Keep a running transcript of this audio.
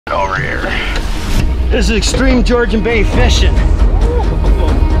over here. This is extreme Georgian Bay fishing.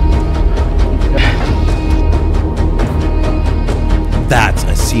 That's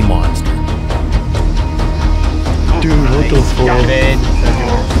a sea monster. Dude, what the fuck?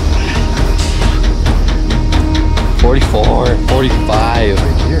 44, 45.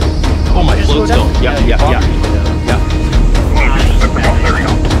 Oh, my float's going. Yeah.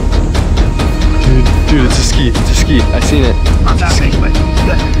 Dude, it's a ski. It's a ski. I seen it. Not that big, but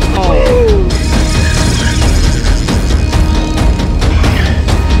good. Oh.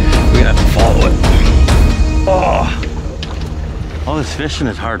 We have to follow it. Oh. All this fishing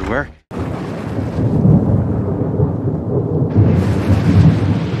is hard work.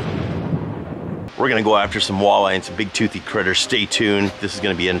 We're gonna go after some walleye and some big toothy critters. Stay tuned. This is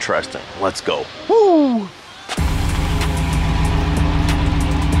gonna be interesting. Let's go. Woo!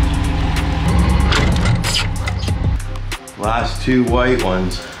 Last two white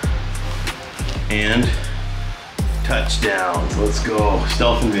ones. And touchdown. Let's go.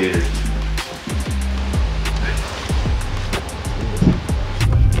 Stealth invaders.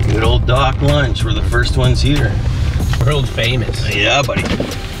 Good old Dock lunch. We're the first ones here. World famous. Yeah, buddy.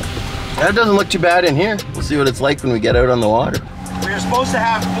 That doesn't look too bad in here. We'll see what it's like when we get out on the water. We were supposed to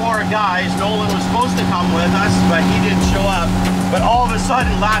have 4 guys. Nolan was supposed to come with us, but he didn't show up. But all of a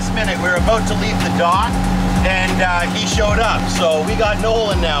sudden, last minute, we were about to leave the dock, and he showed up. So we got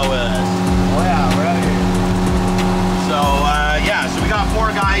Nolan now with us. Oh yeah, we're out here. So yeah, so we got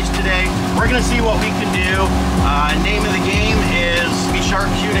 4 guys today. We're gonna see what we can do. Name of the game is be sharp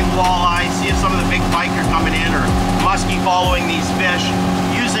shooting walleye, see if some of the big pike are coming in, or musky following these fish,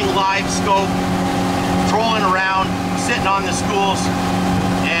 using live scope, trolling around, sitting on the schools,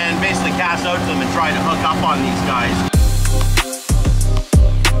 and basically cast out to them and try to hook up on these guys.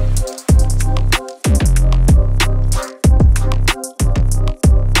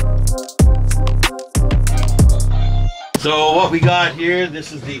 So what we got here,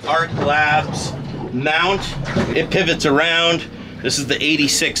 this is the Arc Labs mount. It pivots around. This is the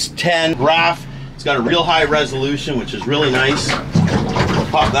 8610 graph. It's got a real high resolution, which is really nice.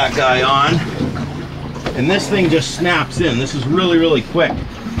 Pop that guy on. And this thing just snaps in. This is really, really quick.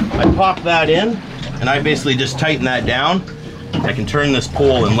 I pop that in, and I basically just tighten that down. I can turn this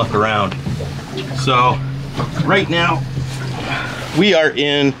pole and look around. So right now, we are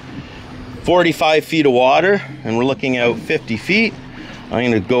in 45 feet of water, and we're looking out 50 feet. I'm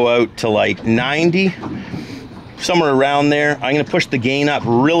gonna go out to like 90, somewhere around there. I'm gonna push the gain up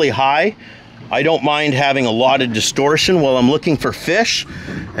really high. I don't mind having a lot of distortion while I'm looking for fish.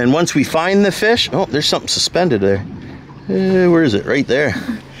 And once we find the fish, oh, there's something suspended there. Where is it? Right there.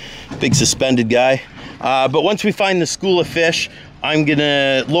 Big suspended guy. But once we find the school of fish, I'm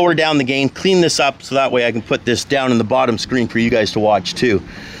gonna lower down the gain, clean this up, so that way I can put this down in the bottom screen for you guys to watch too.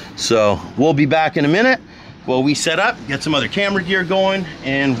 So we'll be back in a minute while we set up, get some other camera gear going,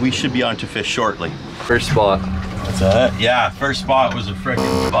 and we should be on to fish shortly. First spot. What's that? Yeah, first spot was a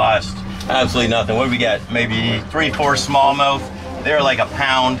freaking bust. Absolutely nothing. What did we get? Maybe 3, 4 smallmouth. They're like a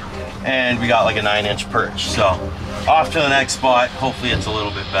pound, and we got like a 9-inch perch. So off to the next spot. Hopefully it's a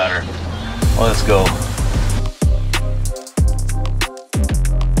little bit better. Let's go.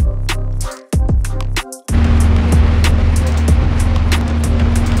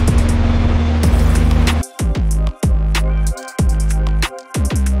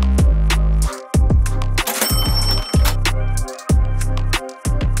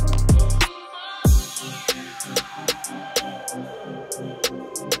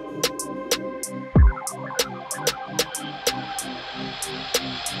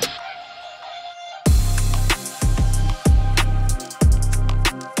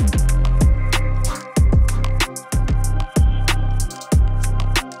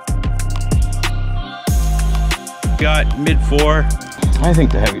 Got mid 4. I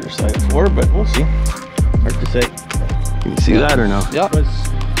think the heavier side of 4, but we'll see. Hard to say. You can see that or no? Yeah. It was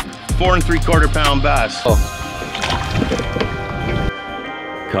 4 3/4 pound bass. Oh.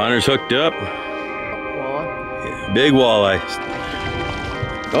 Connor's hooked up. Walleye. Yeah, big walleye.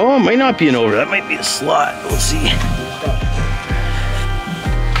 Oh, it might not be an over. That might be a slot. We'll see.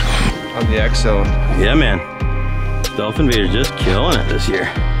 On the X zone. Yeah, man. Stealth Invader's just killing it this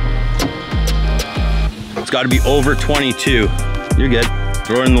year. It's got to be over 22. You're good.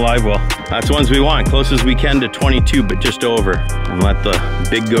 Throw it in the live well. That's the ones we want. Close as we can to 22, but just over. And let the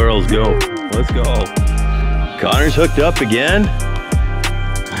big girls go. Let's go. Connor's hooked up again.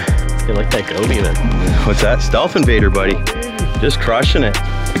 You like that goatee, man. What's that? Stealth Invader, buddy. Just crushing it.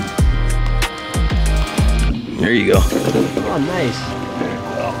 There you go. Oh, nice.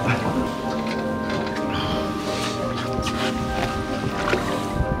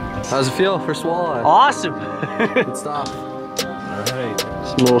 How's it feel? First walleye. Awesome. Good stuff. Alright.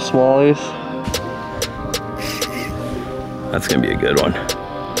 Some little smallies. That's gonna be a good one.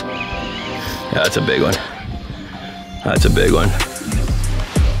 Yeah, that's a big one. That's a big one.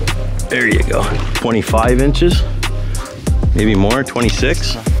 There you go. 25 inches, maybe more,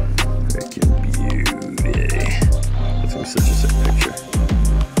 26. Freaking beauty. That's gonna be such a sick picture.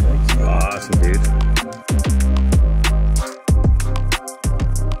 Awesome, dude.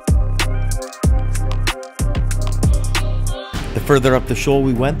 The further up the shoal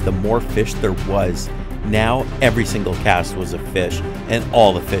we went, the more fish there was. Now every single cast was a fish, and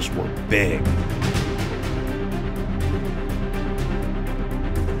all the fish were big.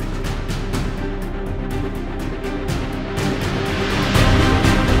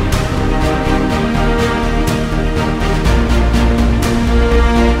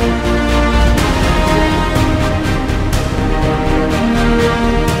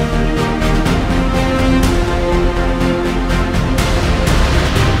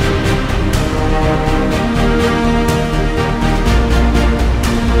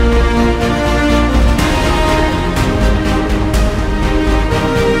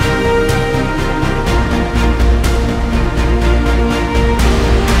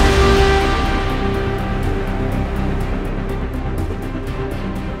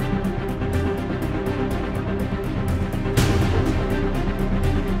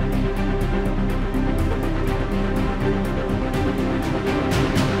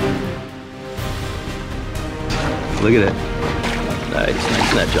 Look at it.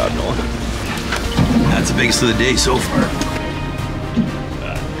 Nice net job, Nolan. That's the biggest of the day so far.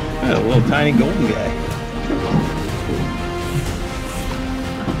 A little tiny golden guy.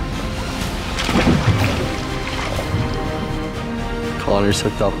 Connor's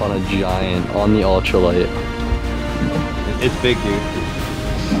hooked up on a giant on the ultralight. It's big, dude.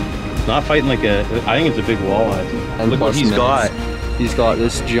 It's not fighting like a, I think it's a big walleye. And look what he's got. He's got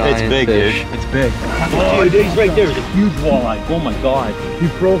this giant It's big, fish. dude. It's big. Oh, dude, he's right there. It's a huge walleye. Oh my God. He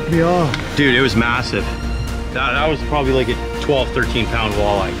broke me off. Dude, it was massive. That was probably like a 12, 13 pound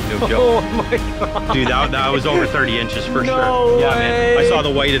walleye. No joke. Oh my God. Dude, that was over 30 inches for No sure. Yeah, way. man. I saw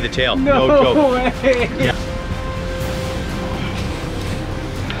the white of the tail. No joke. way. Yeah.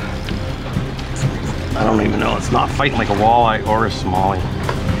 I don't even know. It's not fighting like a walleye or a smallie.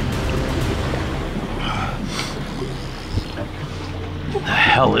 What the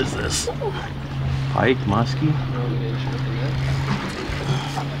hell is this? Pike, musky?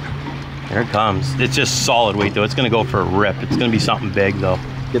 Here it comes. It's just solid weight though. It's gonna go for a rip. It's gonna be something big though.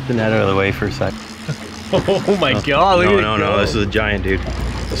 Get the net out of the way for a sec. Oh my God. Look at it No, go. this is a giant, dude.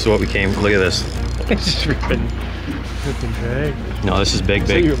 This is what we came. Look at this. It's just ripping drag. No, this is big, Is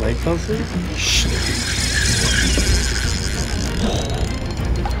that big. your leg something?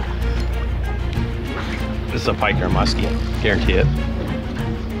 This is a pike or a musky. Guarantee it.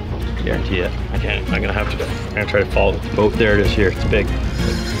 Guarantee it. I'm gonna have to. I'm gonna try to follow the boat. There it is here. It's big.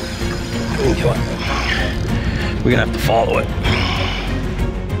 We're gonna have to follow it.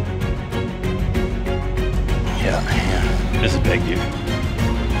 Yeah. This is big, dude.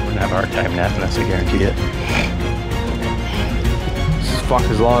 We're gonna have a hard time napping this. I guarantee it. Fuck,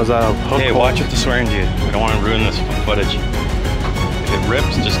 as long as I have hook. Hey, watch with the swearing, dude. We don't want to ruin this footage. If it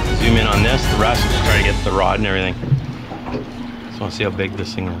rips, just zoom in on this. The rest, just try to get the rod and everything. Just want to see how big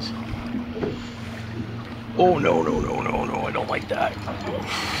this thing is. Oh, no. I don't like that.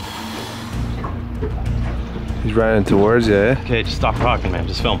 He's running towards you, eh? Okay, just stop talking, man.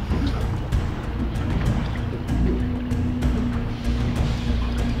 Just film.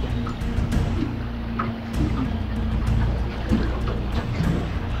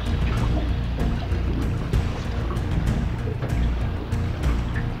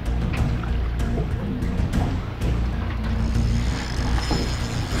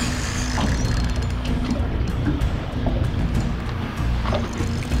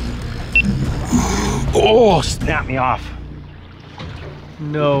 Oh, snap me off.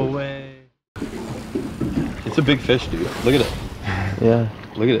 No way. It's a big fish, dude. Look at it. Yeah.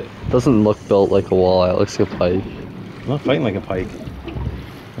 Look at it. Doesn't look built like a walleye. It looks like a pike. It's not fighting like a pike.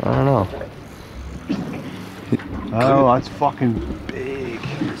 I don't know. Oh, that's fucking big.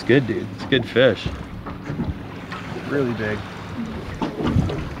 It's good, dude. It's a good fish. Really big.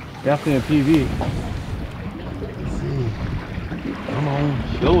 Definitely a PB. Come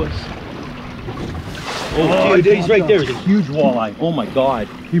on, show us. Oh, dude, he's right there. It's a huge walleye. Oh my God.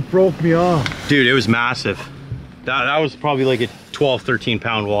 He broke me off. Dude, it was massive. That was probably like a 12, 13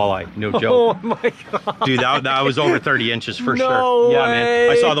 pound walleye. No joke. Oh my God. Dude, that was over 30 inches for No sure. Yeah, man. I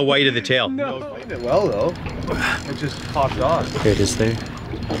way. saw the white of the tail. No. It well though. It just popped off. Here it is there.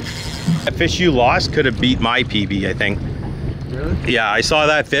 That fish you lost could have beat my PB, I think. Really? Yeah, I saw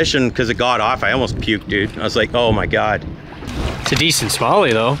that fish and because it got off, I almost puked, dude. I was like, oh my God. It's a decent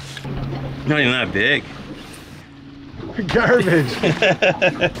smallie though. Not even that big. Garbage.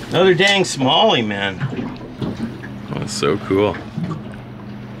 Another dang smallie, man. That's so cool.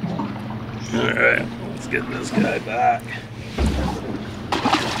 All right, let's get this guy back.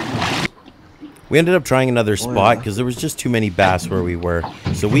 We ended up trying another spot because there was just too many bass where we were.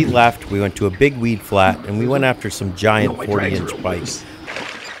 So we left, we went to a big weed flat, and we went after some giant 40-inch pikes.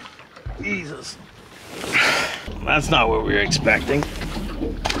 Jesus. That's not what we were expecting.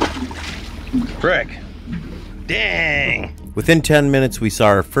 Frick. Dang. Within 10 minutes, we saw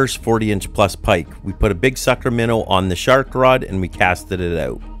our first 40-inch plus pike. We put a big sucker minnow on the shark rod, and we casted it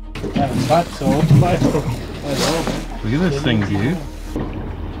out. Look at this thing, dude.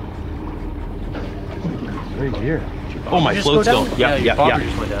 Right here. Oh, my float's going. Yeah. Just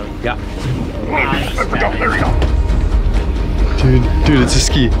went down. Dude, it's a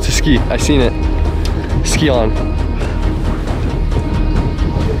ski. It's a ski. I seen it. Ski on.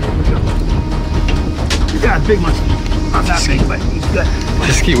 Yeah, big musky. Not that big, but he's good. It's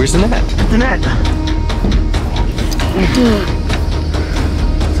a ski. Where's the net? The net.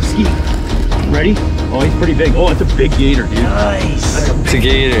 It's a ski. Ready? Oh, he's pretty big. Oh, it's a big gator, dude. Nice. It's a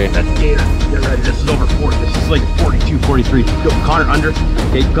gator. That's a gator. Get ready. This is over 40. This is like 42, 43. Go, Connor, under.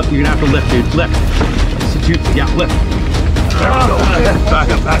 Okay, you're gonna have to lift, dude. Lift. Yeah, lift. There we go. Back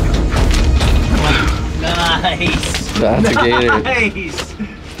up, back up. Nice. That's a gator. Nice.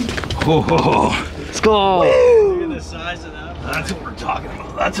 Oh, Let's go. Look at the size of that. that's what we're talking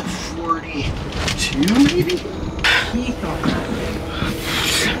about. That's a 42, maybe?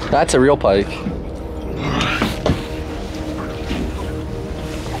 That's a real pike.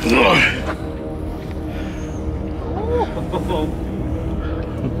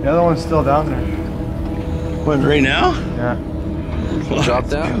 The other one's still down there. What, right now? Yeah. Drop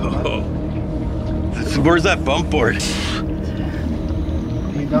down. Oh. Where's that bump board?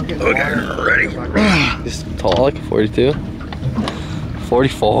 Okay, ready. It's tall, like a 42.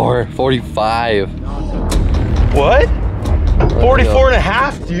 44, 45. What? 44 and a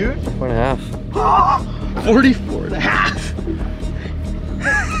half, dude. 4 and a half. 44 and a half.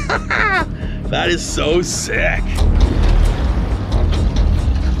 That is so sick.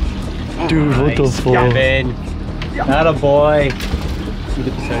 Dude, what the fuck? Jump in. Atta boy.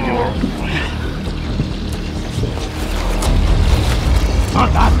 Not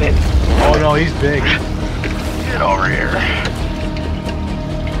that big. Oh no, he's big. Get over here.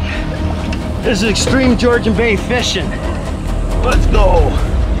 This is extreme Georgian Bay fishing. Let's go.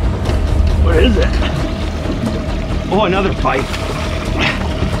 What is it? Oh, another pike.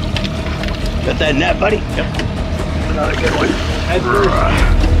 Got that net, buddy? Yep. Another good one.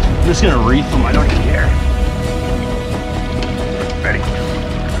 I'm just gonna reef them, I don't even care. Ready?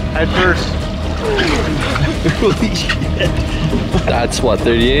 Head first. Holy shit. That's what,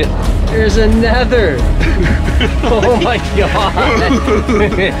 38? There's another. Oh my god.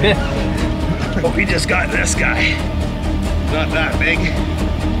 Oh, we just got this guy. Not that big,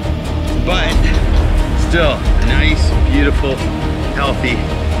 but still a nice, beautiful, healthy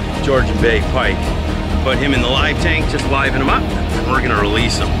Georgian Bay pike. Put him in the live tank, just liven him up, and we're gonna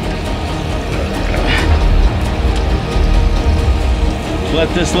release him. Let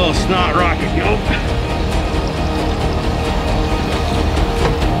this little snot rocket go.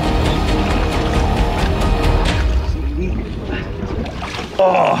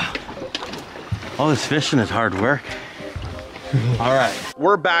 Oh, all this fishing is hard work. All right,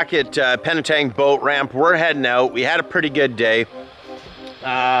 we're back at Penetang Boat Ramp. We're heading out. We had a pretty good day.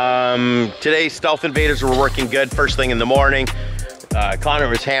 Today, Stealth Invaders were working good first thing in the morning. Connor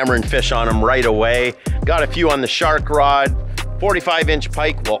was hammering fish on them right away. Got a few on the shark rod. 45-inch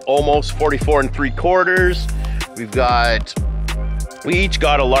pike, well, almost 44 3/4. We each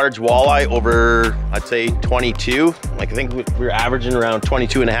got a large walleye over, I'd say 22. Like I think we were averaging around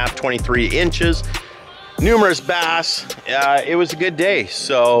 22 and a half, 23 inches. Numerous bass. It was a good day.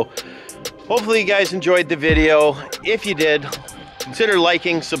 So hopefully you guys enjoyed the video. If you did, consider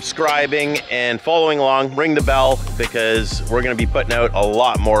liking, subscribing, and following along. Ring the bell because we're gonna be putting out a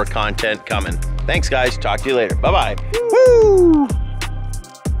lot more content coming. Thanks guys, talk to you later. Bye-bye. Woo!